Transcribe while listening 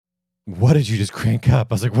what did you just crank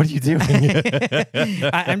up? I was like, what are you doing?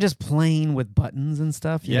 I'm just playing with buttons and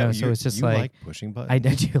stuff, you know. So it's just you like pushing buttons. I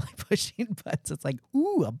do like pushing buttons. It's like,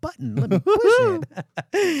 ooh, a button. Let me push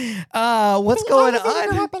it. What's going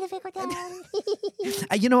on?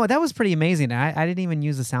 You know what? That was pretty amazing. I didn't even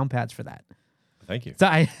use the sound pads for that. Thank you. So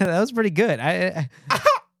that was pretty good.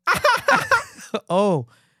 Oh,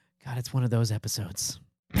 God, it's one of those episodes.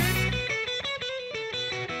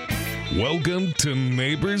 Welcome to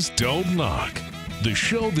Neighbors Don't Knock, the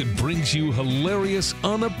show that brings you hilarious,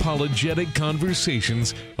 unapologetic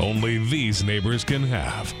conversations only these neighbors can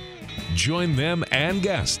have. Join them and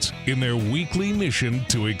guests in their weekly mission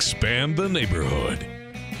to expand the neighborhood.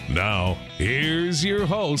 Now, here's your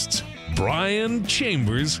hosts, Brian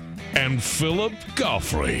Chambers and Philip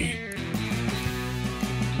Goffrey.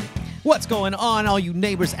 What's going on, all you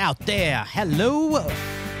neighbors out there? Hello.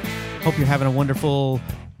 Hope you're having a wonderful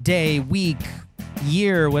day, week,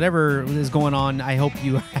 year, whatever is going on. I hope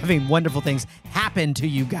you are having wonderful things happen to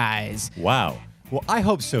you guys. Wow. Well, I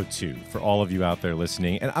hope so too, for all of you out there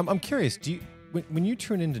listening. And I'm curious, when you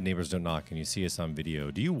tune into Neighbors Don't Knock and you see us on video,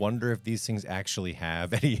 do you wonder if these things actually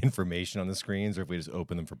have any information on the screens or if we just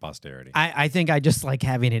open them for posterity? I think I just like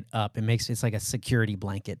having it up. It's like a security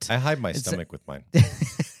blanket. I hide my stomach with mine.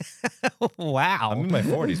 Wow. I'm in my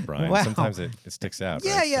 40s, Brian. Wow. Sometimes it sticks out.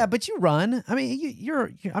 Yeah, right? yeah, but you run. I mean,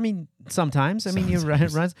 you're sometimes. I mean, you run. I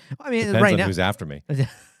mean, Depends right on now. who's after me.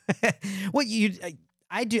 Well,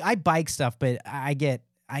 I bike stuff, but I get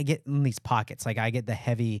in these pockets. Like I get the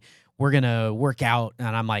heavy, we're gonna work out,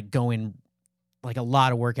 and I'm like going like a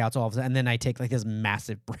lot of workouts all of a sudden, and then I take like this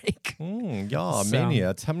massive break.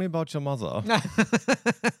 Mania. Tell me about your mother.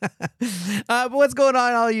 But what's going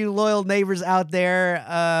on, all you loyal neighbors out there?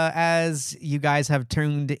 As you guys have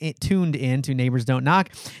tuned in to Neighbors Don't Knock,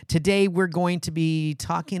 today we're going to be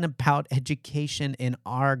talking about education in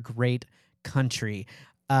our great country.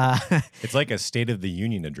 It's like a State of the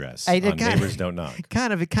Union address on Neighbors Don't Knock. It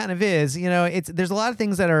kind of is. You know, there's a lot of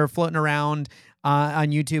things that are floating around on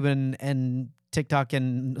YouTube and TikTok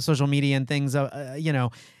and social media and things. You know,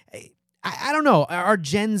 I don't know. Are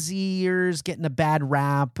Gen Zers getting a bad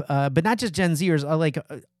rap? But not just Gen Zers. Like,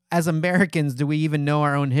 as Americans, do we even know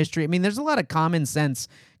our own history? I mean, there's a lot of common sense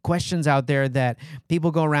questions out there that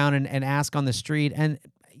people go around and ask on the street. And,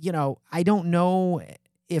 you know, I don't know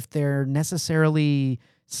if they're necessarily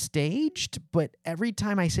staged, but every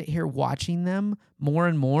time I sit here watching them more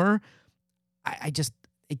and more, it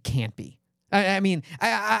can't be. I mean,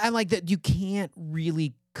 I'm like that. You can't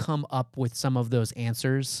really come up with some of those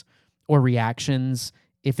answers or reactions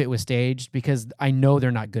if it was staged, because I know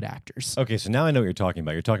they're not good actors. Okay, so now I know what you're talking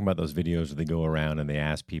about. You're talking about those videos where they go around and they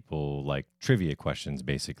ask people like trivia questions,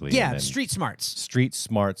 basically. Yeah, street smarts. Street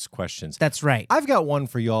smarts questions. That's right. I've got one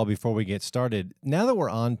for y'all before we get started. Now that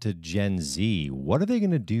we're on to Gen Z, what are they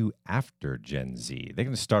going to do after Gen Z? They're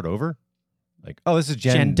going to start over? Like, oh, this is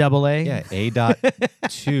Gen AA? Yeah,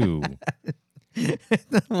 A.2.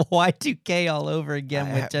 Y2K all over again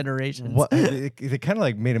with generations. What they kind of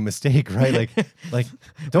like made a mistake, right? Like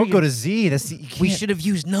don't go to Z. We should have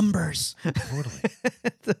used numbers. Totally.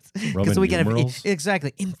 Because Roman we can numerals? have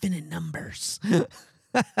exactly infinite numbers.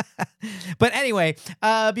 But anyway,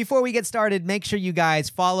 before we get started, make sure you guys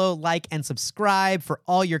follow, like, and subscribe for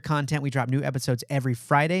all your content. We drop new episodes every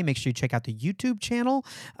Friday. Make sure you check out the YouTube channel.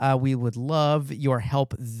 We would love your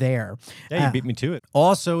help there. Yeah, you beat me to it.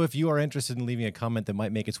 Also, if you are interested in leaving a comment that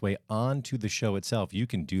might make its way onto the show itself, you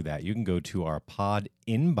can do that. You can go to our pod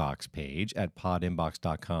inbox page at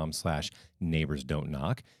podinbox.com/neighbors don't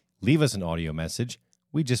knock. Leave us an audio message.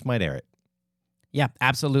 We just might air it. Yeah,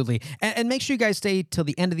 absolutely. And make sure you guys stay till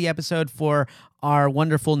the end of the episode for our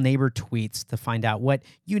wonderful neighbor tweets to find out what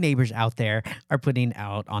you neighbors out there are putting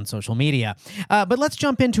out on social media. But let's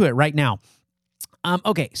jump into it right now.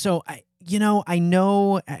 Okay, so I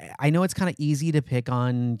know it's kind of easy to pick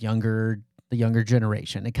on the younger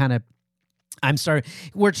generation.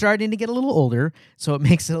 We're starting to get a little older, so it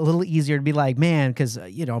makes it a little easier to be like, man, because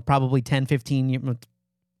probably 10, 15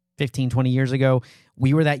 20 years ago,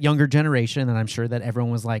 we were that younger generation, and I'm sure that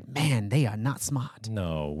everyone was like, man, they are not smart.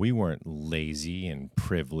 No, we weren't lazy and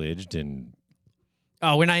privileged and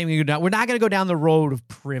we're not going to go down the road of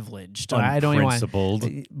privileged. I don't even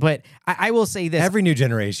want. But I will say this: every new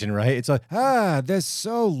generation, right? It's like, they're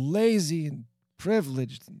so lazy and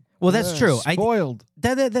privileged. Well, that's true. Spoiled.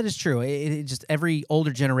 That is true. It just every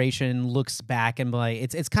older generation looks back and like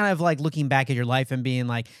it's kind of like looking back at your life and being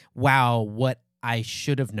like, wow, what I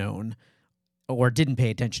should have known or didn't pay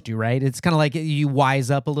attention to, right? It's kind of like you wise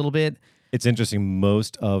up a little bit. It's interesting.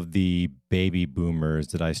 Most of the baby boomers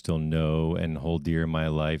that I still know and hold dear in my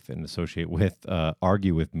life and associate with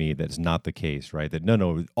argue with me that it's not the case, right? That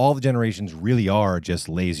no, all the generations really are just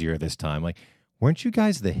lazier this time. Like, weren't you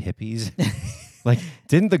guys the hippies? Like,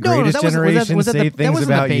 didn't the greatest generation say things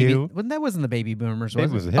about you? That wasn't the baby boomers,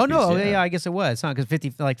 Maybe was it it? was the hippies, Oh, no, yeah. I guess it was. Because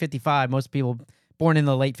 55, most people born in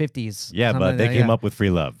the late 50s. Yeah, but they came up with free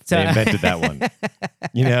love. They invented that one.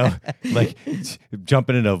 You know, like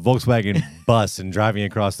jumping in a Volkswagen bus and driving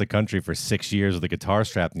across the country for 6 years with a guitar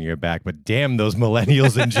strapped in your back. But damn those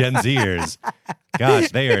millennials and Gen Zers.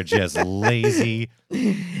 Gosh, they are just lazy.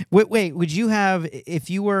 Wait, would you have, if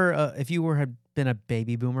you had been a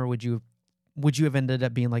baby boomer, would you have ended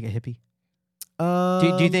up being like a hippie?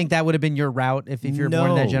 Do you think that would have been your route if you were born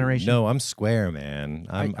in that generation? No, I'm square, man.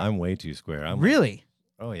 I'm way too square. I'm really?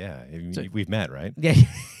 Oh yeah, we've met, right? Yeah.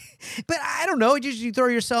 But I don't know. Just you throw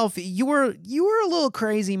yourself. You were a little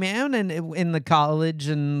crazy, man, and in the college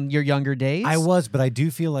and your younger days. I was, but I do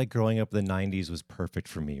feel like growing up in the '90s was perfect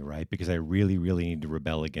for me, right? Because I really, really need to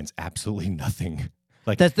rebel against absolutely nothing.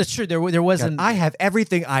 Like that's true. There wasn't. God, I have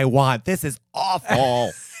everything I want. This is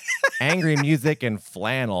awful. Angry music and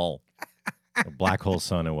flannel. Black Hole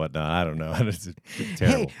Sun and whatnot. I don't know. It's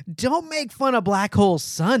terrible. Hey, don't make fun of Black Hole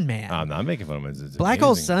Sun, man. I'm not making fun of it. It's Black amazing.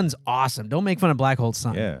 Hole Sun's awesome. Don't make fun of Black Hole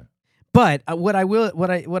Sun. Yeah. But what I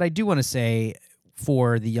do want to say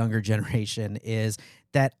for the younger generation is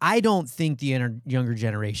that I don't think the younger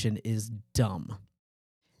generation is dumb.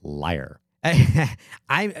 Liar.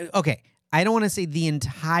 Okay. I don't want to say the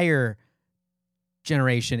entire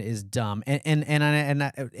generation is dumb,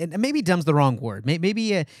 and maybe dumb's the wrong word.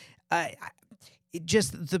 Maybe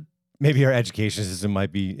maybe our education system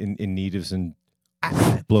might be in need of some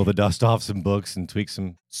blow the dust off some books and tweak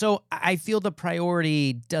some. So I feel the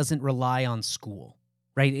priority doesn't rely on school,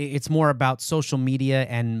 right? It's more about social media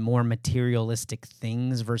and more materialistic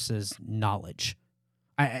things versus knowledge.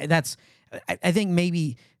 I think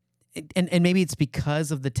maybe, and maybe it's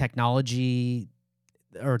because of the technology,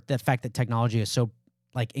 or the fact that technology is so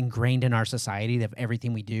like ingrained in our society, that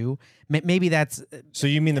everything we do. Maybe that's. So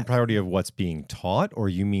you mean the priority of what's being taught, or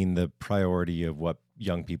you mean the priority of what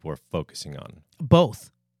young people are focusing on?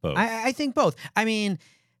 Both. Both. I think both. I mean,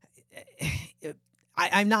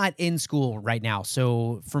 I'm not in school right now,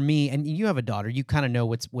 so for me, and you have a daughter, you kind of know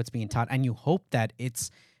what's being taught, and you hope that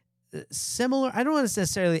it's similar. I don't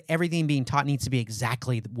necessarily everything being taught needs to be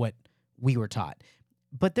exactly what we were taught,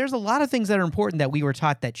 but there's a lot of things that are important that we were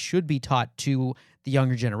taught that should be taught to the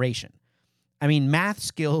younger generation. I mean, math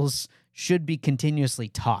skills should be continuously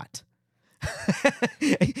taught.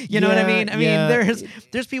 You know what I mean? I mean,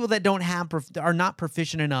 there's people that are not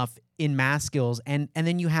proficient enough in math skills, and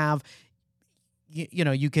then you have, you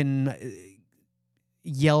know, you can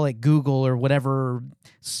yell at Google or whatever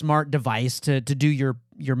smart device to do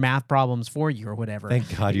your math problems for you or whatever.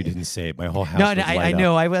 Thank God you didn't say it. My whole house. No, was light I up.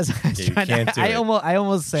 know. I was Yeah, you trying can't to. do I it.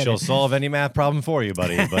 almost said She'll it. solve any math problem for you,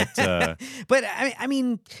 buddy. But But I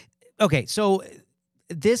mean, okay, so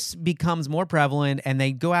this becomes more prevalent, and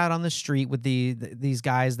they go out on the street with these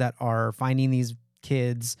guys that are finding these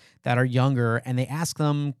kids that are younger, and they ask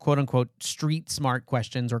them quote unquote street smart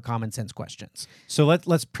questions or common sense questions. So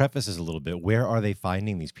let's preface this a little bit. Where are they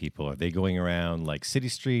finding these people? Are they going around like city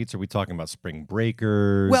streets? Are we talking about spring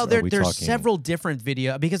breakers? Well, there's several different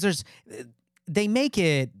video, because they make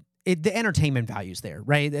the entertainment values there,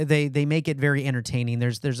 right? They make it very entertaining.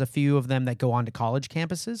 There's a few of them that go on to college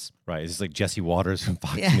campuses. Right. It's like Jesse Waters from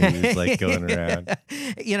Fox News, like going around.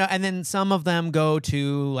 You know, and then some of them go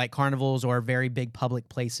to like carnivals or very big public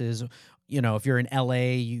places. You know, if you're in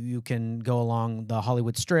LA, you can go along the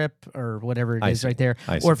Hollywood Strip or whatever it is right there.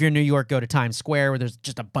 Or if you're in New York, go to Times Square, where there's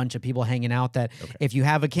just a bunch of people hanging out that if you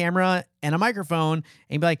have a camera and a microphone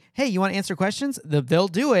and be like, hey, you want to answer questions? They'll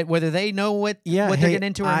do it, whether they know what they're getting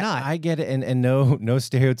into or not. I get it. And no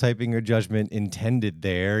stereotyping or judgment intended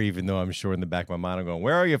there, even though I'm sure in the back of my mind I'm going,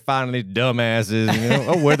 where are you finding these dumbasses? You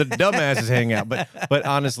know, where the dumbasses hang out. But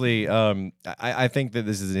honestly, I think that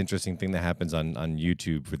this is an interesting thing that happens on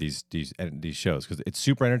YouTube for these shows, because it's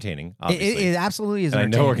super entertaining. Obviously. It absolutely is. And I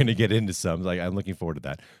know we're going to get into some. Like, I'm looking forward to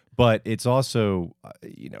that. But it's also,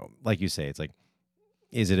 you know, like you say, it's like,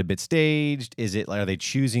 is it a bit staged? Is it like, are they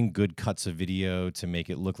choosing good cuts of video to make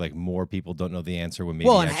it look like more people don't know the answer when maybe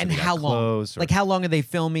and how long? Like, how long are they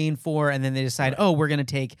filming for? And then they decide, we're going to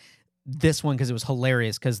take this one because it was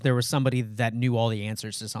hilarious because there was somebody that knew all the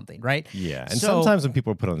answers to something, right? Yeah, and sometimes when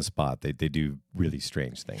people are put on the spot, they do really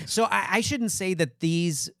strange things. So I shouldn't say that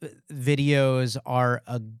these videos are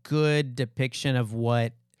a good depiction of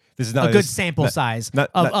what This is not a good sample size not-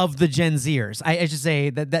 of the Gen Zers. I should say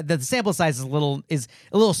that the sample size is a little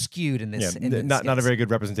skewed in this. not a very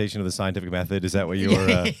good representation of the scientific method. Is that what you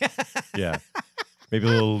were? Yeah, maybe a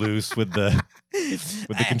little loose with the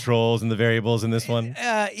controls and the variables in this one.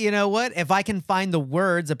 You know what? If I can find the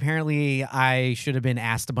words, apparently I should have been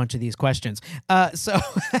asked a bunch of these questions. But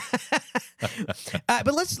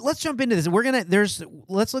let's jump into this.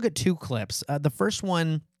 Let's look at two clips. The first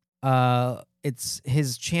one, it's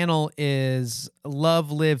his channel is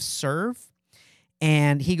Love, Live, Serve.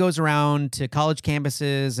 And he goes around to college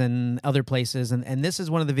campuses and other places. And this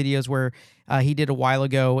is one of the videos where he did a while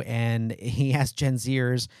ago, and he asked Gen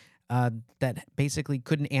Zers that basically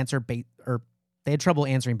couldn't answer or they had trouble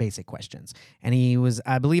answering basic questions. And he was,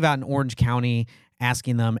 I believe, out in Orange County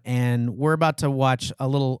asking them. And we're about to watch a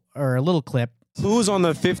little clip. Who's on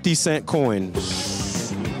the 50-cent coin?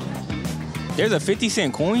 There's a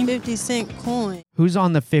 50-cent coin? 50-cent coin. Who's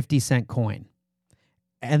on the 50-cent coin?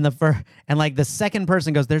 And the second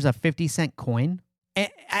person goes, "There's a 50-cent coin."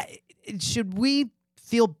 Should we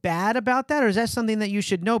feel bad about that, or is that something that you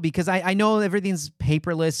should know? Because I know everything's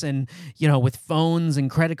paperless and with phones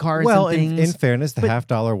and credit cards. Well, and things. in fairness, the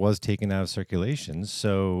 $50 was taken out of circulation,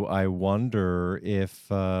 so I wonder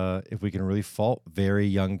if we can really fault very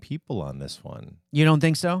young people on this one. You don't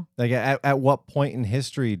think so? Like, at what point in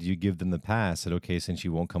history do you give them the pass? That okay, since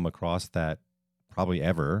you won't come across that probably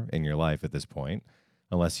ever in your life at this point.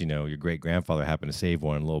 Unless, your great-grandfather happened to save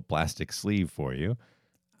one in a little plastic sleeve for you.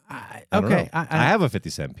 I have a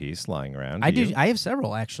 50-cent piece lying around. I do. I have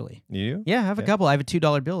several, actually. You do? Yeah, I have a couple. I have a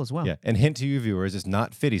 $2 bill as well. Yeah, and hint to you viewers, it's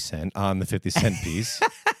not 50 cent on the 50-cent piece.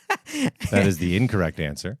 That is the incorrect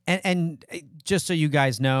answer. And just so you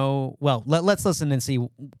guys know, well, let's listen and see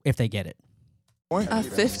if they get it. A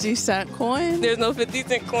 50-cent coin? There's no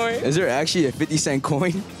 50-cent coin. Is there actually a 50-cent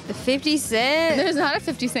coin? The 50 cent? There's not a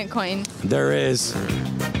 50-cent coin. There is.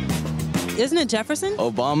 Isn't it Jefferson?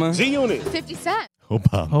 Obama. G-Unit. 50 cent.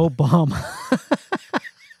 Obama.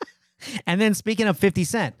 And then speaking of 50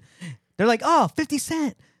 Cent, they're like, oh, 50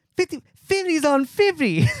 Cent. 50's on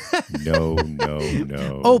 50. No.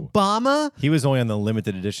 Obama? He was only on the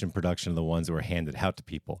limited edition production of the ones that were handed out to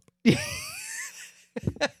people.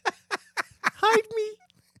 Hide me.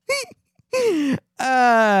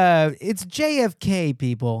 It's JFK,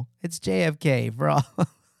 people. It's JFK for all.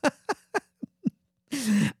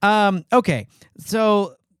 Okay,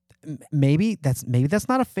 so maybe that's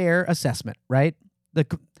not a fair assessment, right? The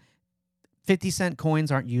 50-cent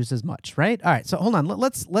coins aren't used as much, right? All right, so hold on.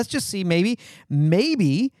 Let's just see. Maybe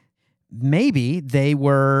they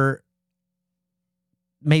were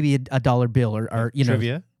maybe a dollar bill or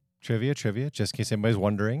Trivia, just in case anybody's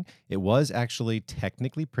wondering. It was actually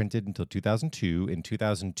technically printed until 2002. In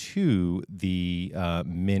 2002, the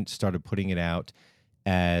Mint started putting it out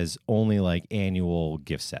as only like annual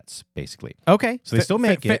gift sets, basically. Okay. So they still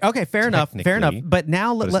make it. Okay, fair enough. But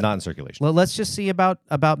now it's not in circulation. Let's just see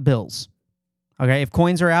about bills. Okay, if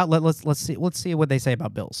coins are out, let's see what they say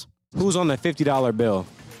about bills. Who's on the $50 bill?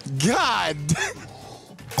 God.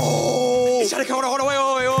 Oh. He's trying to come. Hold on, wait.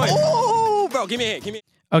 Oh, bro, give me a hit.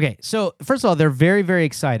 Okay, so first of all, they're very, very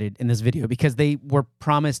excited in this video because they were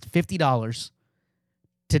promised $50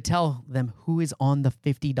 to tell them who is on the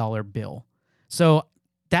 $50 bill. So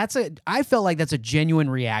I felt like that's a genuine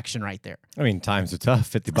reaction right there. I mean, times are tough.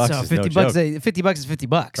 $50 So is $50 no joke. $50 is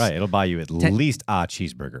 $50. Right, it'll buy you at least a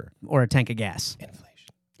cheeseburger. Or a tank of gas.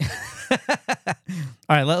 Inflation.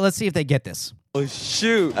 All right, let's see if they get this. Oh,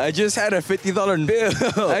 shoot. I just had a $50 bill.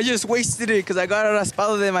 I just wasted it because I got a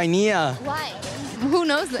raspado de vainilla. Why? Who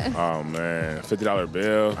knows this? Oh, man. $50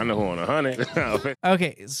 bill. I know who on 100.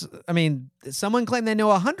 Okay, I mean, someone claimed they know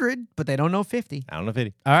 100, but they don't know 50. I don't know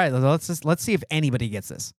 50. All right, let's see if anybody gets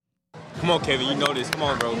this. Come on, Kevin. You know this. Come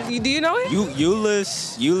on, bro. Do you know it?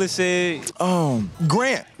 Ulysses.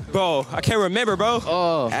 Grant. Bro, I can't remember, bro.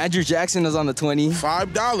 Oh, Andrew Jackson is on the 20.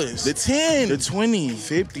 $5. The 10. The 20.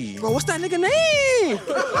 50. Bro, what's that nigga name?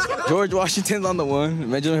 George Washington's on the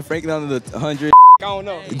 1. Benjamin Franklin on the 100. I don't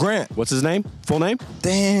know. Grant. What's his name? Full name?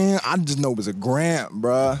 Dang, I just know it was a Grant,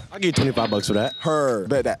 bruh. I'll give you $25 for that. Her.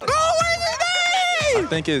 Bet that. I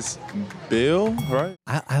think it's Bill, right?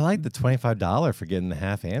 I like the $25 for getting the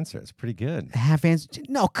half answer. It's pretty good. Half answer?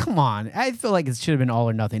 No, come on. I feel like it should have been all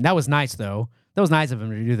or nothing. That was nice, though. That was nice of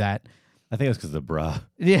him to do that. I think it was because of the bruh.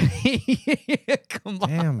 Yeah, come on.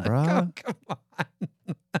 Damn, bruh. Come on.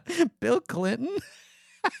 Bill Clinton?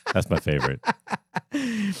 That's my favorite.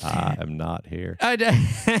 I am not here. I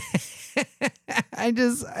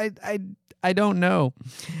don't know.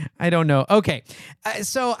 I don't know. Okay,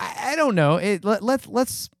 so I don't know.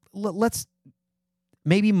 Let's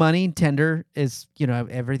maybe money tender is,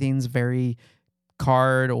 everything's very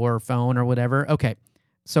card or phone or whatever. Okay.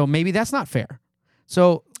 So maybe that's not fair.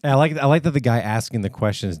 So I like that the guy asking the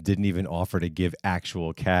questions didn't even offer to give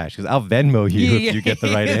actual cash, because I'll Venmo you if you get the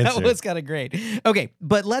right answer. That was kind of great. Okay,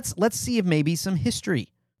 but let's see if maybe some history.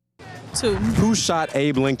 2. Who shot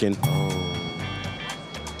Abe Lincoln?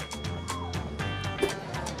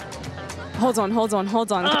 Hold on. Hold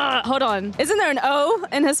on. Isn't there an O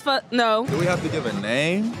in his foot? No. Do we have to give a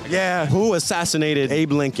name? Yeah. Who assassinated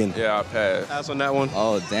Abe Lincoln? Yeah, I passed. Pass on that one.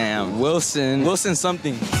 Oh, damn. Wilson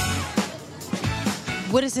something.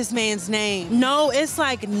 What is this man's name? No, it's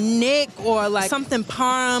like Nick or like something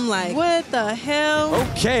Parham. Like, what the hell?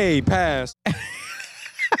 Okay, pass.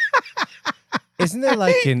 Isn't there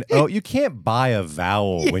like you can't buy a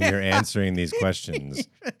vowel when you're answering these questions.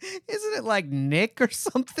 Isn't it like Nick or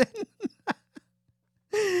something?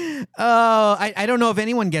 Oh, I don't know if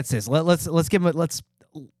anyone gets this. Let's give him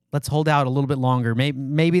let's hold out a little bit longer.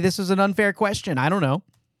 Maybe this is an unfair question. I don't know.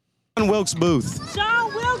 John Wilkes Booth.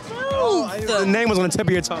 John Wilkes Booth. The name was on the tip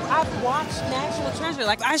of your tongue. I've watched National Treasure.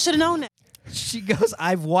 Like, I should have known that. She goes,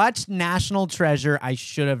 I've watched National Treasure. I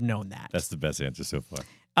should have known that. That's the best answer so far.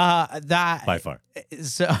 That by far.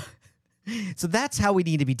 So that's how we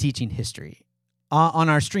need to be teaching history on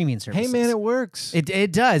our streaming services. Hey man, it works.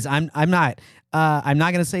 It does. I'm not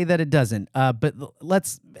going to say that it doesn't. But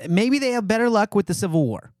maybe they have better luck with the Civil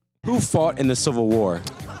War. Who fought in the Civil War?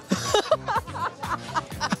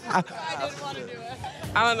 I didn't want to do it.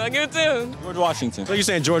 I don't know. Give it to him. George Washington. So you're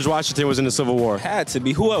saying George Washington was in the Civil War? Had to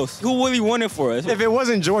be. Who else? Who really won it for us? If it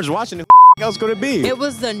wasn't George Washington, who else could it be? It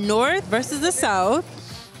was the North versus the South.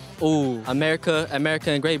 Ooh, America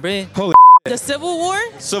and Great Britain. Holy The Civil War.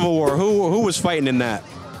 Civil War. Who was fighting in that?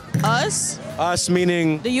 Us. Us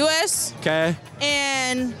meaning The U.S. Okay.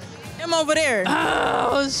 And him over there.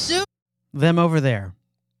 Oh, shoot. Them over there.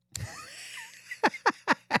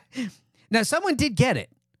 Now, someone did get it.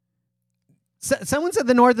 Someone said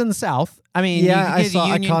the North and the South. I mean, yeah, you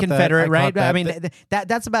get Union, Confederate, right? That. I mean,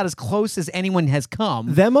 that's about as close as anyone has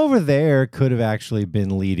come. Them over there could have actually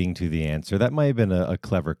been leading to the answer. That might have been a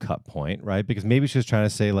clever cut point, right? Because maybe she was trying to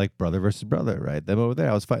say like brother versus brother, right? Them over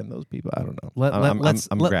there, I was fighting those people. I don't know.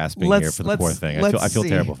 I'm grasping here for the poor thing. I feel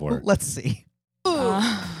terrible for her. Let's see.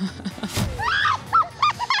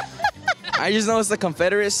 I just know it's the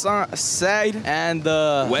Confederate side and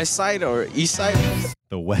the West side or East side.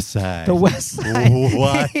 The West Side. The West Side.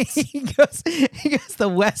 What? he goes the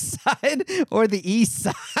West Side or the East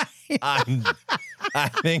Side. I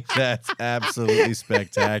think that's absolutely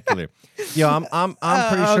spectacular. Yo, I'm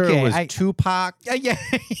pretty sure it was Tupac Yeah.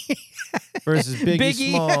 versus Biggie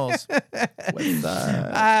Smalls. West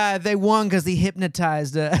Side. They won because he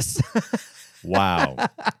hypnotized us. Wow.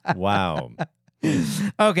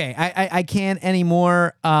 Okay, I can't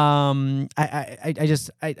anymore. I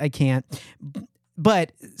can't.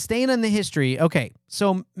 But staying on the history, okay.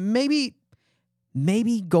 So maybe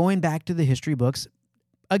going back to the history books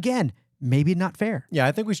again. Maybe not fair. Yeah,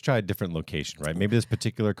 I think we should try a different location, right? Maybe this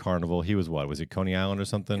particular carnival. He was what? Was it Coney Island or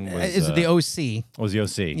something? Is it the OC? Was the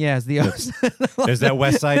OC? Yeah, it's the OC. There's that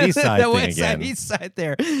West Side East Side thing West again. Side East Side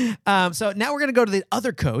there. So now we're gonna go to the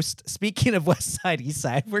other coast. Speaking of West Side East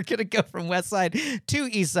Side, we're gonna go from West Side to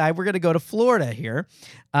East Side. We're gonna go to Florida here,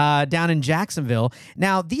 down in Jacksonville.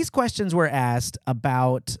 Now these questions were asked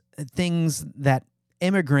about things that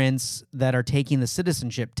immigrants that are taking the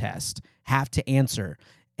citizenship test have to answer.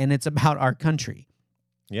 And it's about our country.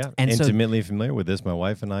 Yeah, and intimately familiar with this. My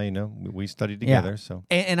wife and I, we studied together. Yeah. So,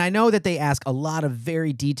 and I know that they ask a lot of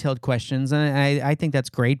very detailed questions, and I think that's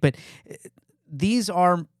great. But these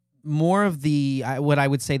are more of the what I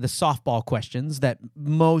would say the softball questions that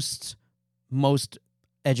most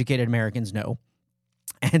educated Americans know.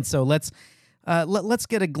 And so let's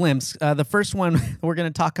get a glimpse. The first one, we're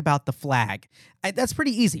going to talk about the flag. That's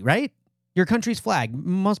pretty easy, right? Your country's flag.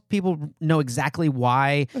 Most people know exactly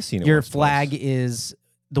why your flag is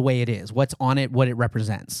the way it is, what's on it, what it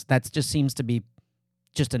represents. That just seems to be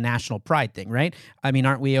just a national pride thing, right? I mean,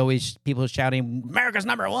 aren't we always people shouting "America's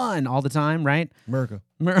 #1" all the time, right? America.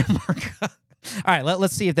 All right,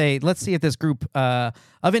 let's see if this group of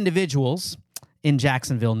individuals in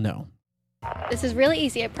Jacksonville know. This is really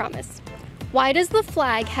easy, I promise. Why does the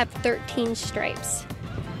flag have 13 stripes?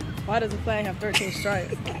 Why does the flag have 13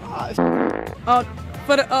 stripes? They don't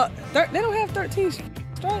have 13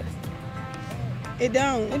 stripes. It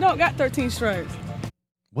don't got 13 stripes.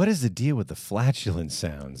 What is the deal with the flatulent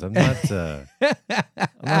sounds? I'm not sure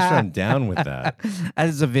I'm down with that.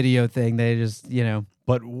 As a video thing, they just,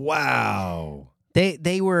 But wow.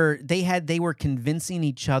 They were convincing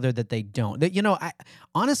each other that they don't. That,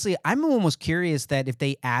 honestly, I'm almost curious that if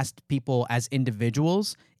they asked people as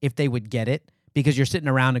individuals if they would get it, because you're sitting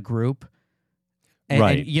around a group.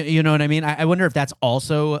 Right. And you know what I mean? I wonder if that's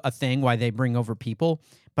also a thing why they bring over people.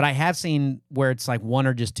 But I have seen where it's like one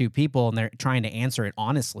or just two people and they're trying to answer it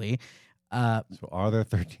honestly. So are there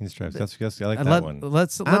 13 stripes? I like that one.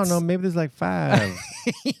 Let's I don't know. Maybe there's like 5.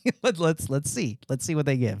 let's see. Let's see what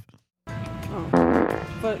they give.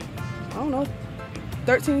 But I don't know.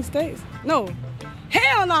 13 states? No.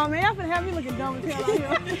 Hell no, man. Y'all finna have me looking dumb as hell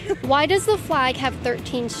out here. Why does the flag have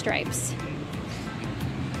 13 stripes?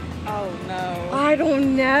 Oh no. I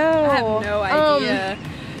don't know. I have no idea.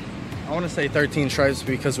 I want to say 13 stripes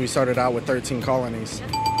because we started out with 13 colonies.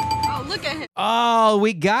 Oh, look at him. Oh,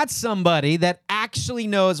 we got somebody that actually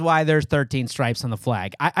knows why there's 13 stripes on the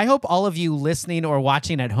flag. I hope all of you listening or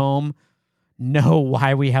watching at home know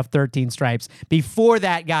why we have 13 stripes before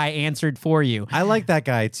that guy answered for you. I like that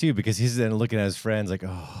guy too because he's then looking at his friends like,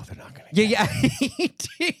 oh, they're not gonna. Yeah,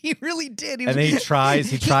 he really did. And then he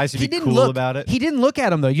tries to be cool about it. He didn't look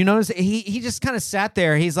at him though. You notice he just kind of sat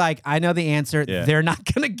there. He's like, I know the answer. Yeah. They're not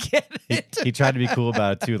gonna get it. He tried to be cool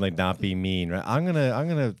about it too, and like not be mean. Right? I'm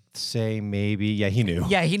gonna say maybe. Yeah, he knew.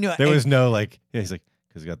 Yeah, he knew. There was no like. Yeah, he's like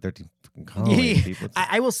because he got 13 fucking colonies. People.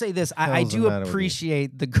 I will say this. I do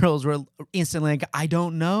appreciate the girls were instantly like, I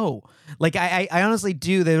don't know. Like I honestly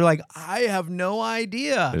do. They were like, I have no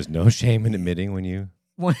idea. There's no shame in admitting when you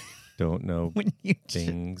don't know when you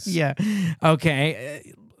things. Yeah.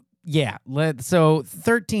 Okay. Yeah. So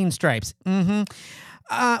 13 stripes.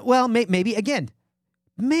 Mm-hmm. Well, maybe again,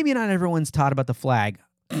 maybe not everyone's taught about the flag.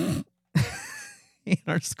 In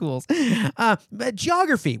our schools, but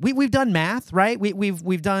geography. We've done math, right?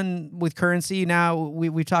 We've done with currency. Now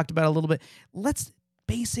we've talked about a little bit. Let's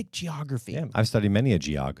basic geography. Yeah, I've studied many a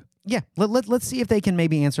geog. Yeah, let's see if they can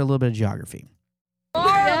maybe answer a little bit of geography.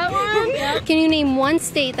 Can you name one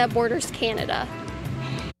state that borders Canada?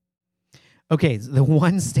 Okay, the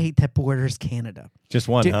one state that borders Canada. Just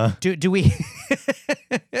one, huh? Do we?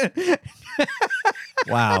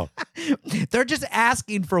 Wow. They're just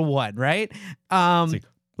asking for one, right? Like,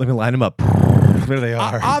 let me line them up. There they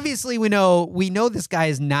are. Obviously, we know this guy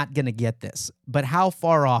is not going to get this, but how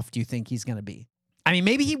far off do you think he's going to be? I mean,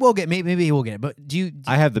 maybe he will get. Maybe he will get it. But do you?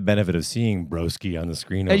 I have the benefit of seeing Broski on the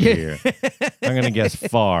screen over here. I'm going to guess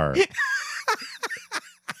far.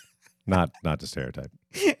 Not to stereotype.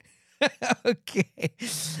 Okay.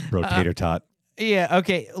 Bro tater tot. Yeah.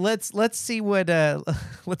 Okay. Let's see what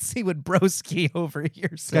Broski over here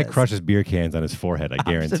says. This guy crushes beer cans on his forehead. I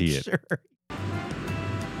guarantee it. Sure.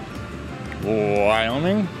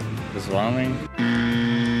 Wyoming. Is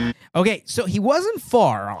Wyoming? Okay, so he wasn't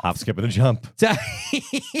far off. Hop, skip, and a jump. So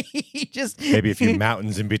he just maybe a few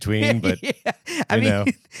mountains in between, but yeah. I mean,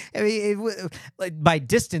 like by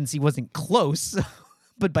distance he wasn't close.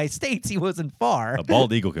 But by states, he wasn't far. A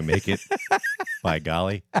bald eagle can make it. By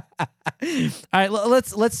golly. All right,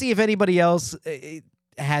 let's see if anybody else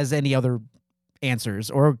has any other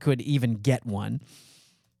answers or could even get one.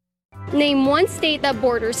 Name one state that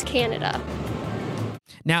borders Canada.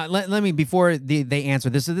 Now, let me, before they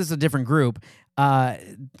answer, this is a different group.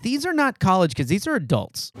 These are not college kids. These are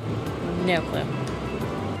adults. No clue.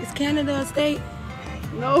 Is Canada a state?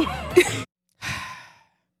 No.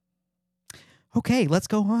 Okay, let's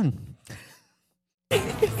go on.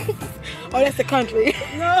 Oh, that's a country.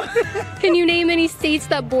 No. Can you name any states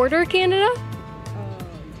that border Canada?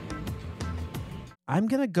 I'm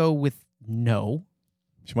going to go with no.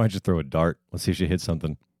 She might just throw a dart. Let's see if she hits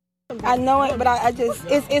something. I know it, but I just,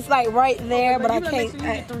 it's like right there, but I can't.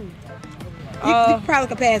 You probably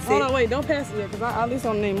could pass it. Hold on, wait, don't pass it yet, because I at least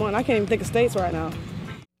don't name one. I can't even think of states right now.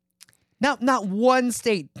 Now, not one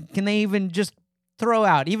state can they even just throw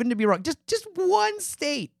out, even to be wrong. Just one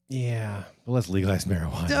state. Yeah. Well, let's legalize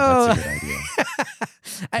marijuana. That's a good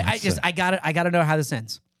idea. I gotta know how this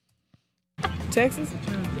ends. Texas?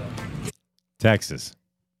 Texas.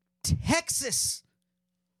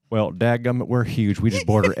 Well, dadgummit, we're huge. We just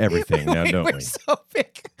border everything now, don't we? We're so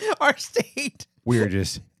big. Our state. We're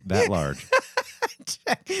just that large.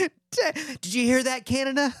 Did you hear that,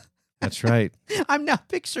 Canada? That's right. I'm now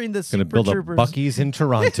picturing the Gonna Super build Troopers. a Buc-ee's in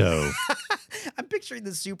Toronto. I'm picturing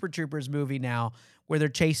the Super Troopers movie now, where they're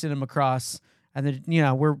chasing him across, and then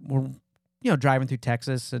we're driving through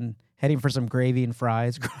Texas and heading for some gravy and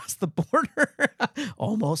fries across the border.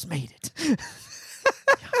 Almost made it.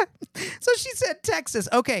 So she said Texas.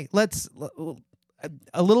 Okay, let's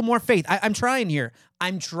a little more faith. I'm trying here.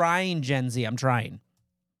 I'm trying, Gen Z. I'm trying.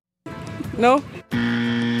 No.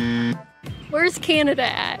 Where's Canada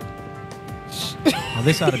at? Well,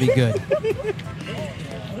 this ought to be good.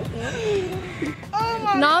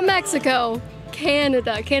 Not Mexico.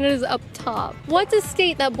 Canada. Canada's up top. What's a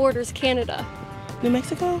state that borders Canada? New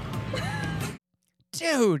Mexico?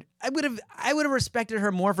 Dude, I would have respected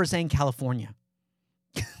her more for saying California,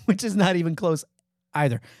 which is not even close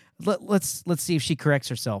either. Let's see if she corrects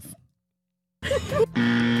herself. She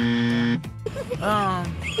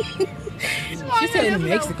said New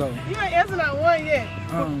Mexico. You ain't answered that one yet.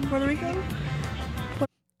 Puerto Rico?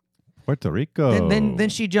 Puerto Rico. Then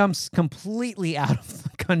she jumps completely out of the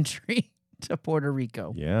country to Puerto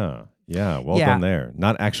Rico. Yeah. Well done there.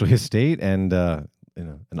 Not actually a state and an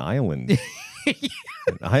island,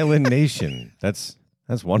 an island nation. That's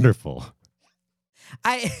wonderful.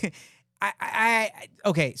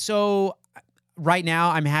 Okay. So right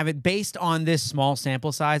now I'm having, based on this small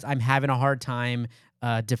sample size, I'm having a hard time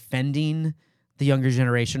defending the younger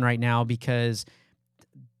generation right now because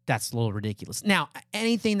that's a little ridiculous. Now,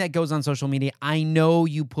 anything that goes on social media, I know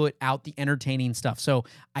you put out the entertaining stuff. So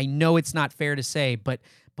I know it's not fair to say, but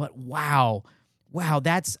wow,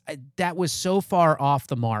 that was so far off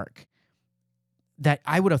the mark that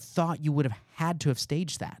I would have thought you would have had to have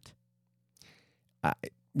staged that.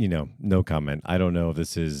 No comment. I don't know if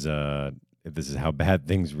this is how bad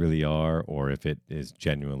things really are or if it is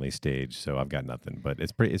genuinely staged. So I've got nothing, but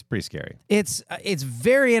it's pretty scary. It's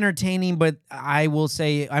very entertaining, but I will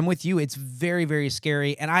say I'm with you. It's very, very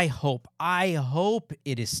scary, and I hope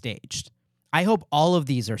it is staged. I hope all of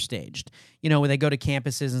these are staged. When they go to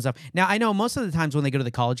campuses and stuff. Now, I know most of the times when they go to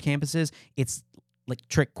the college campuses, it's like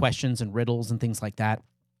trick questions and riddles and things like that,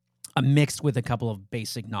 mixed with a couple of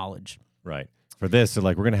basic knowledge. Right. For this, so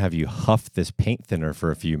we're going to have you huff this paint thinner for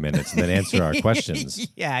a few minutes and then answer our questions.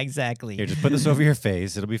 Yeah, exactly. Here, just put this over your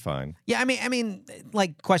face. It'll be fine. Yeah, I mean,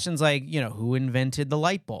 like questions like, who invented the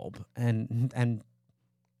light bulb? And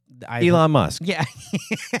Elon Musk. Yeah.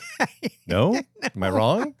 No? Am I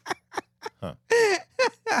wrong? Huh.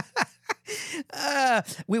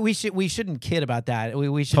 We shouldn't kid about that.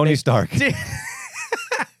 We should Tony Stark.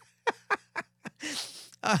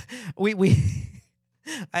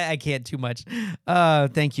 I can't too much.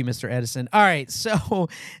 Thank you, Mr. Edison. All right, so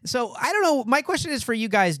I don't know. My question is for you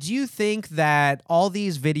guys. Do you think that all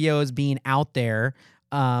these videos being out there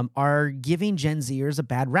are giving Gen Zers a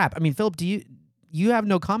bad rap? I mean, Philip, do you have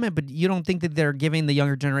no comment, but you don't think that they're giving the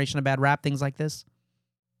younger generation a bad rap, things like this?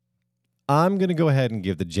 I'm going to go ahead and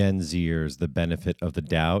give the Gen Zers the benefit of the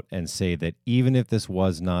doubt and say that even if this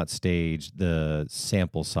was not staged, the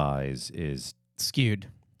sample size is skewed.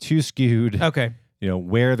 Too skewed. Okay.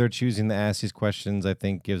 Where they're choosing to ask these questions, I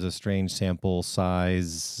think gives a strange sample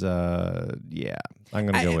size. Yeah, I'm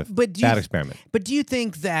going to go with bad experiment. But do you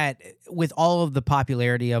think that with all of the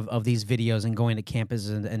popularity of these videos and going to campus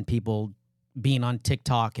and people being on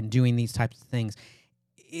TikTok and doing these types of things,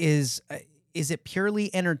 is it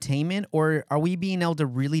purely entertainment, or are we being able to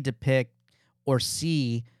really depict or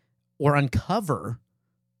see or uncover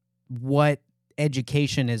what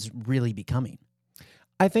education is really becoming?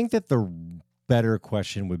 I think that the better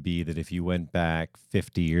question would be that if you went back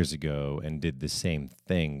 50 years ago and did the same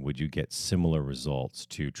thing, would you get similar results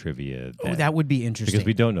to trivia then? Oh, that would be interesting. Because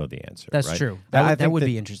we don't know the answer. That's right? true. That would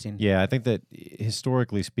be interesting. Yeah, I think that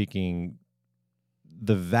historically speaking,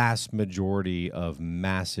 the vast majority of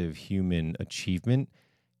massive human achievement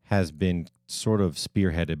has been sort of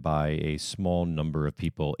spearheaded by a small number of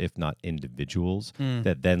people, if not individuals,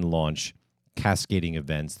 that then launch cascading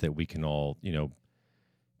events that we can all,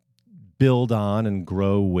 build on and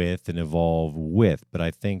grow with and evolve with. But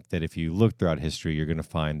I think that if you look throughout history, you're going to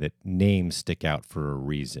find that names stick out for a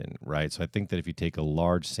reason, right? So I think that if you take a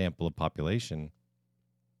large sample of population,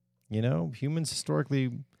 humans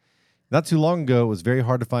historically, not too long ago, it was very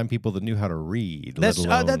hard to find people that knew how to read.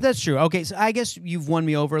 That's true. Okay, so I guess you've won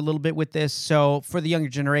me over a little bit with this. So for the younger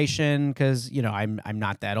generation, because I'm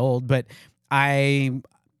not that old, but I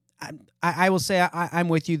will say I'm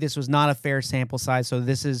with you. This was not a fair sample size, so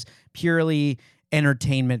this is purely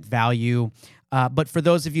entertainment value. But for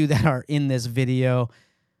those of you that are in this video,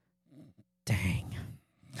 dang.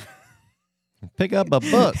 Pick up a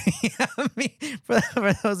book.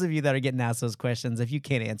 For those of you that are getting asked those questions, if you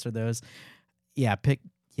can't answer those,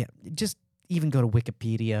 just even go to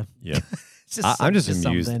Wikipedia. Yeah. I'm just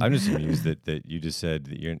amused. I'm just amused that you just said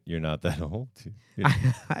that you're not that old.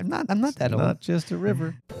 I'm not that old. Not just a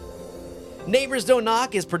river. Neighbors Don't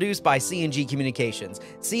Knock is produced by C&G Communications.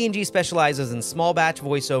 C&G specializes in small batch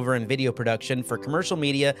voiceover and video production for commercial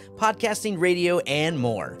media, podcasting, radio, and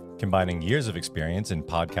more. Combining years of experience in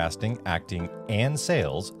podcasting, acting, and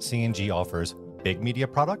sales, C&G offers Big media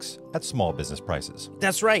products at small business prices.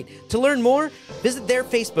 That's right. To learn more, visit their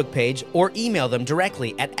Facebook page or email them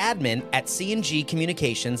directly at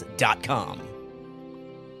admin@cngcommunications.com.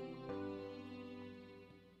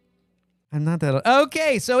 I'm not that.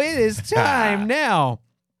 Okay, so it is time now.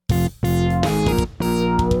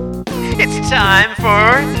 It's time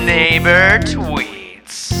for Neighbor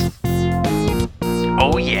Tweets.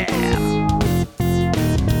 Oh, yeah.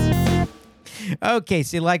 Okay,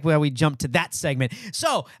 so you like where we jumped to that segment.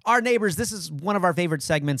 So, our neighbors, this is one of our favorite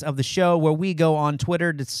segments of the show where we go on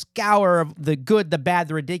Twitter to scour the good, the bad,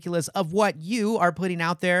 the ridiculous of what you are putting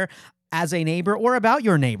out there as a neighbor or about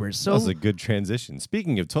your neighbors. So that was a good transition.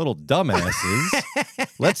 Speaking of total dumbasses,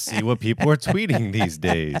 let's see what people are tweeting these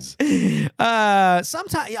days.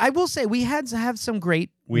 Sometimes I will say we had to have some great,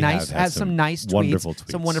 some nice tweets, wonderful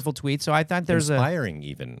tweets, some wonderful tweets. So I thought there's inspiring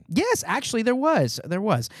even. Yes, actually there was.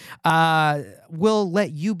 We'll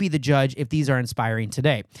let you be the judge if these are inspiring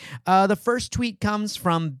today. The first tweet comes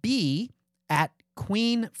from B at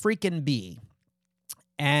Queen Freakin' B,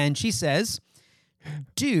 and she says,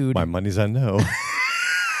 "Dude, my money's on no."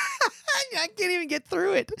 I can't even get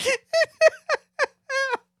through it.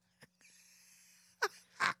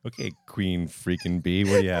 Okay, Queen Freakin' B,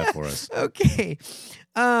 what do you have for us? Okay,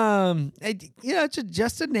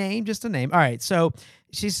 just a name, All right, so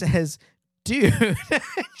she says, "Dude,"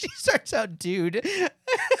 she starts out, "Dude."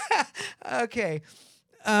 Okay,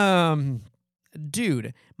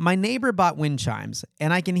 "Dude, my neighbor bought wind chimes,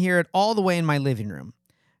 and I can hear it all the way in my living room.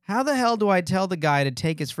 How the hell do I tell the guy to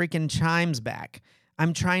take his freaking chimes back?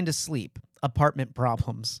 I'm trying to sleep. Apartment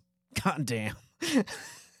problems. God damn."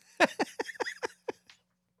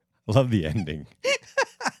 Love the ending.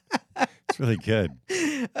 It's really good.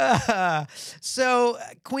 So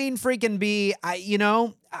Queen Freakin' B,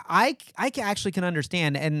 I actually can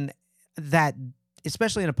understand, and that,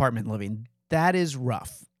 especially in apartment living, that is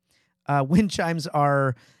rough. Wind chimes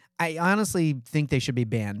are, I honestly think they should be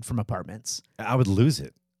banned from apartments. I would lose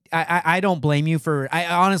it. I don't blame you for.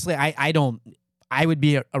 I don't. I would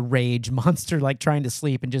be a rage monster, like trying to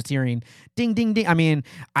sleep and just hearing ding, ding, ding. I mean,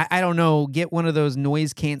 I don't know. Get one of those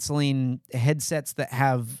noise canceling headsets that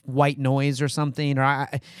have white noise or something, or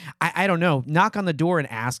I don't know. Knock on the door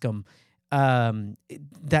and ask them.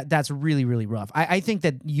 That's really, really rough. I think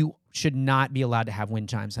that you should not be allowed to have wind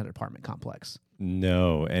chimes at an apartment complex.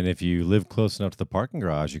 No, and if you live close enough to the parking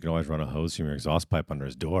garage, you can always run a hose from your exhaust pipe under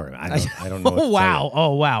his door. I don't know. What to tell you.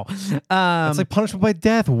 Oh, wow. That's like punishment by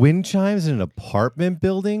death. Wind chimes in an apartment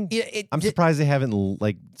building? I'm surprised they haven't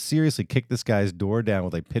seriously kicked this guy's door down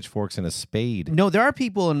with pitchforks and a spade. No, there are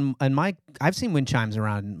people in my. I've seen wind chimes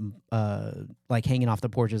around, hanging off the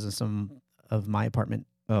porches of some of my apartment.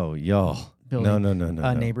 Oh, y'all. Building,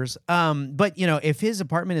 No. Neighbors. But if his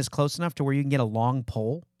apartment is close enough to where you can get a long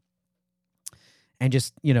pole and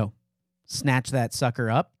just, snatch that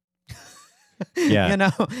sucker up. Yeah. I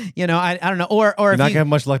don't know. Or you're if not gonna have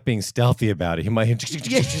much luck being stealthy about it. He might trying to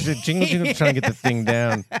get the thing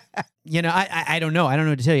down. I don't know. I don't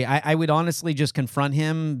know what to tell you. I would honestly just confront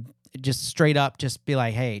him, just straight up, just be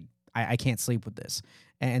like, "Hey, I can't sleep with this,"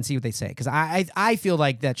 and see what they say. Because I feel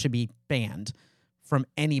like that should be banned from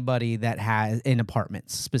anybody that has in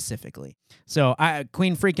apartments specifically. So,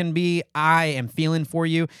 Queen Freakin' B, I am feeling for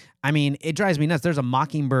you. I mean, it drives me nuts. There's a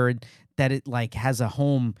mockingbird that it has a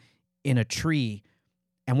home in a tree,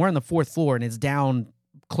 and we're on the 4th floor, and it's down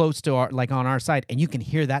close to our on our side, and you can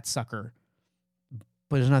hear that sucker,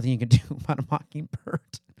 but there's nothing you can do about a mockingbird.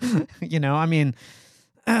 I mean,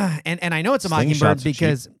 and I know it's a mockingbird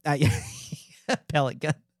because pellet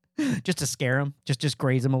gun. Just to scare him, just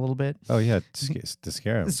graze him a little bit. Oh yeah, to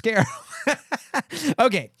scare him. Scare him.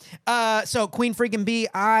 Okay, so Queen Freakin' B,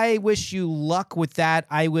 I wish you luck with that.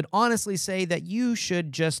 I would honestly say that you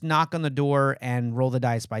should just knock on the door and roll the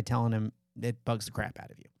dice by telling him it bugs the crap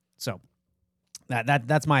out of you. So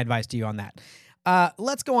that's my advice to you on that.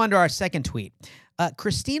 Let's go on to our second tweet.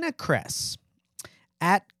 Christina Kress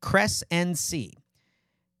at CressNC.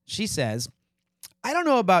 She says, "I don't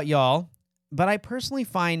know about y'all, but I personally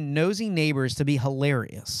find nosy neighbors to be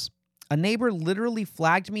hilarious. A neighbor literally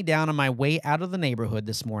flagged me down on my way out of the neighborhood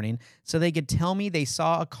this morning so they could tell me they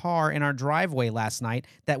saw a car in our driveway last night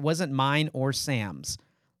that wasn't mine or Sam's.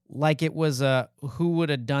 Like it was a who would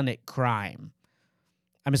have done it crime."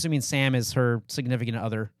 I'm assuming Sam is her significant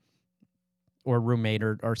other or roommate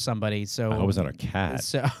or somebody. So I hope it's not a cat.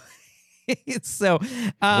 So it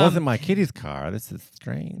wasn't my kitty's car. This is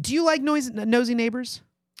strange. Do you like nosy neighbors?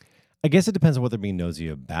 I guess it depends on what they're being nosy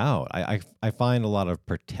about. I find a lot of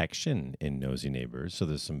protection in nosy neighbors, so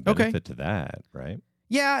there's some benefit to that, right?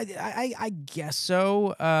 Yeah, I guess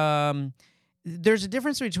so. there's a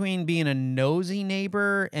difference between being a nosy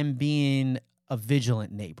neighbor and being a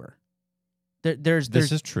vigilant neighbor.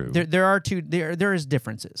 This is true. There is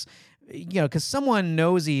differences. Because someone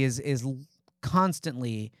nosy is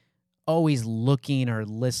constantly always looking or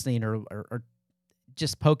listening or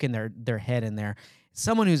just poking their head in there.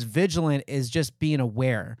 Someone who's vigilant is just being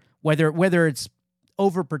aware, whether it's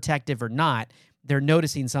overprotective or not. They're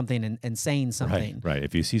noticing something and saying something. Right.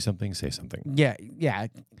 If you see something, say something. Yeah.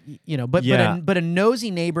 But a nosy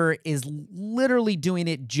neighbor is literally doing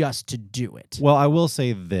it just to do it. Well, I will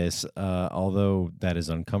say this, although that is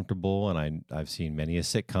uncomfortable, and I've seen many a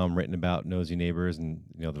sitcom written about nosy neighbors, and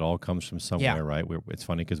that all comes from somewhere, right? It's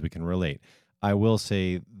funny because we can relate. I will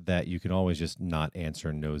say that you can always just not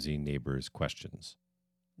answer nosy neighbors' questions.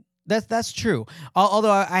 That's true.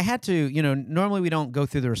 Although I had to, normally we don't go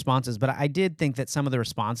through the responses, but I did think that some of the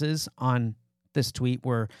responses on this tweet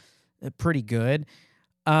were pretty good.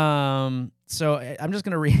 So I'm just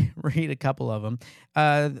going to read a couple of them.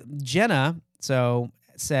 Jenna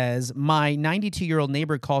says, my 92-year-old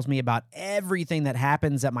neighbor calls me about everything that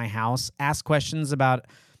happens at my house, asks questions about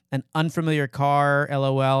an unfamiliar car,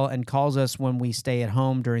 LOL, and calls us when we stay at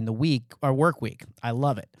home during the week or work week. I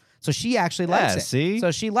love it. So she actually likes it. See?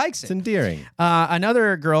 So she likes it. It's endearing.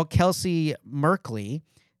 Another girl, Kelsey Merkley,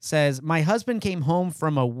 says, my husband came home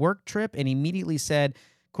from a work trip and immediately said,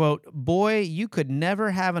 quote, boy, you could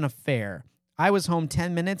never have an affair. I was home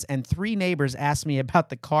 10 minutes and 3 neighbors asked me about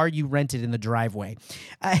the car you rented in the driveway.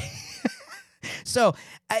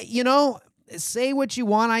 Say what you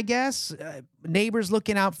want, I guess. Neighbors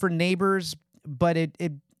looking out for neighbors, but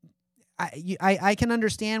I can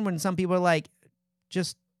understand when some people are like,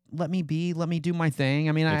 just let me do my thing.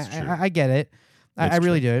 I mean, I get it. I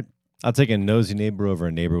really do. I'll take a nosy neighbor over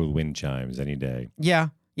a neighbor with wind chimes any day. Yeah.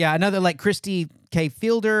 Another like Christy K.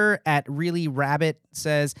 Fielder at Really Rabbit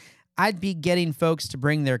says, I'd be getting folks to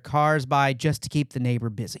bring their cars by just to keep the neighbor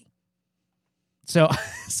busy. So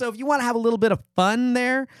if you want to have a little bit of fun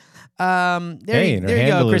there, there you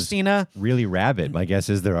go, Christina. Really Rabbit. My guess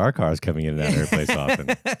is there are cars coming in and out of her place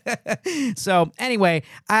often. So anyway,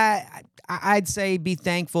 I'd say be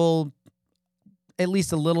thankful at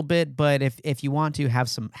least a little bit, but if you want to have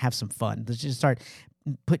some fun, let's just start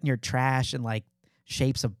putting your trash in like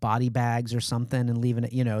shapes of body bags or something and leaving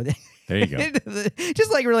it, There you go. Just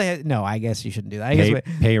like really, no, I guess you shouldn't do that.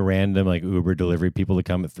 Pay random like Uber delivery people to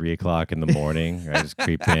come at 3:00 in the morning. Right? Just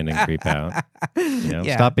creep in and creep out.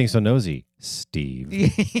 Stop being so nosy, Steve.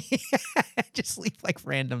 Just leave like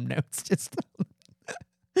random notes. Just.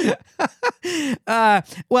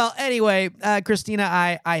 Well, anyway, Christina,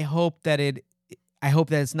 I hope that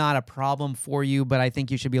it's not a problem for you, but I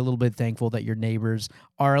think you should be a little bit thankful that your neighbors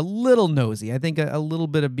are a little nosy. I think a little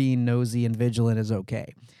bit of being nosy and vigilant is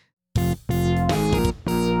okay.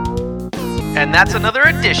 And that's another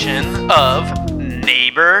edition of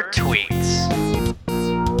Neighbor Tweets.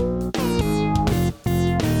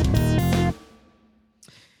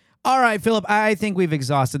 All right, Philip, I think we've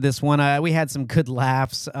exhausted this one. We had some good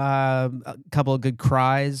laughs, a couple of good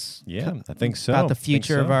cries. Yeah, I think so. About the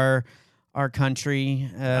future of our country.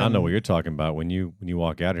 I don't know what you're talking about. When you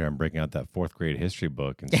walk out here, I'm breaking out that 4th grade history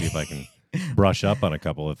book and see if I can brush up on a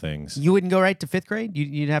couple of things. You wouldn't go right to 5th grade?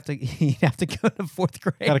 You'd have to go to 4th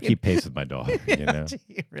grade. Got to keep pace with my daughter,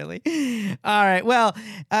 Really? All right. Well,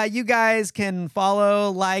 you guys can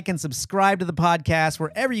follow, like, and subscribe to the podcast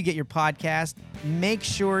wherever you get your podcast. Make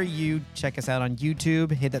sure you check us out on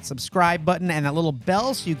YouTube. Hit that subscribe button and that little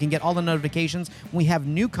bell so you can get all the notifications when we have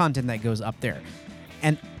new content that goes up there.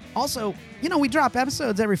 And also, we drop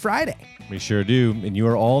episodes every Friday. We sure do. And you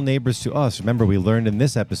are all neighbors to us. Remember, we learned in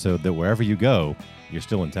this episode that wherever you go, you're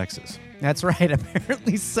still in Texas. That's right.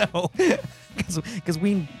 Apparently so. Because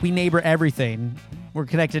we neighbor everything. We're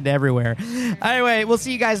connected to everywhere. Anyway, we'll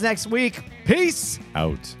see you guys next week. Peace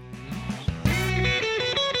out.